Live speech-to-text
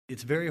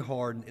it's very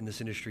hard in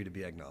this industry to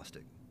be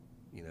agnostic.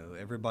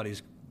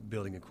 Everybody's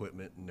building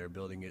equipment and they're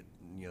building it,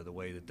 the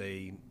way that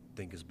they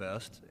think is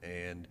best,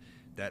 and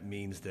that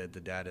means that the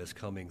data is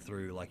coming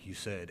through, like you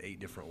said, 8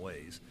 different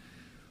ways.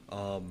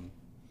 To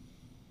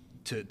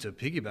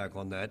piggyback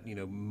on that,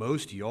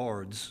 most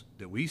yards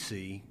that we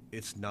see,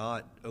 it's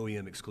not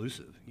OEM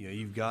exclusive.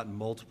 You've got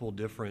multiple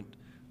different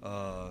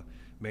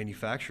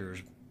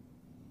manufacturers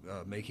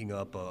making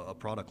up a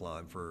product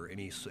line for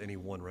any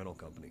one rental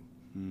company.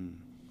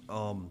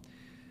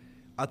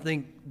 I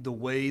think the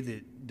way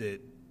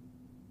that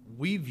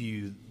we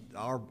view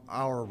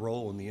our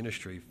role in the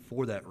industry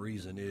for that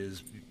reason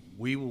is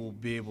we will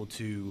be able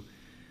to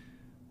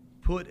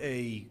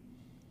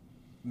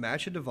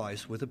match a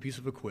device with a piece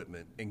of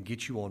equipment and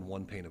get you on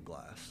one pane of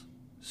glass.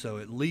 So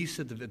at least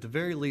at the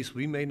very least,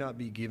 we may not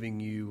be giving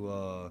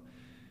you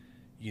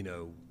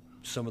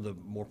some of the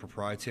more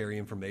proprietary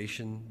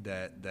information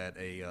that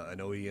an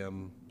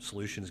OEM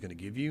solution is going to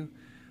give you,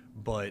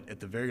 but at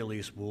the very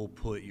least, we'll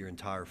put your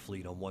entire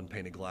fleet on one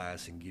pane of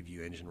glass and give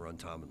you engine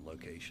runtime and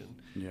location.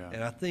 Yeah.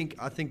 And I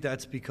think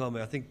that's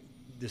becoming. I think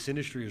this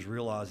industry is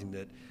realizing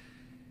that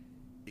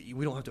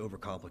we don't have to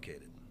overcomplicate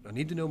it. I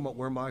need to know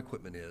where my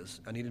equipment is.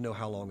 I need to know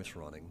how long it's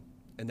running,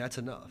 and that's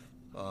enough.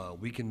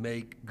 We can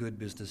make good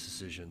business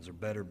decisions or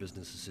better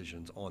business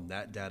decisions on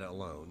that data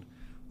alone.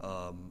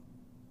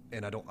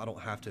 And I don't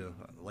have to,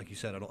 like you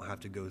said, I don't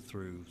have to go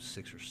through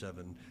 6 or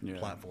 7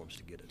 platforms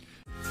to get it.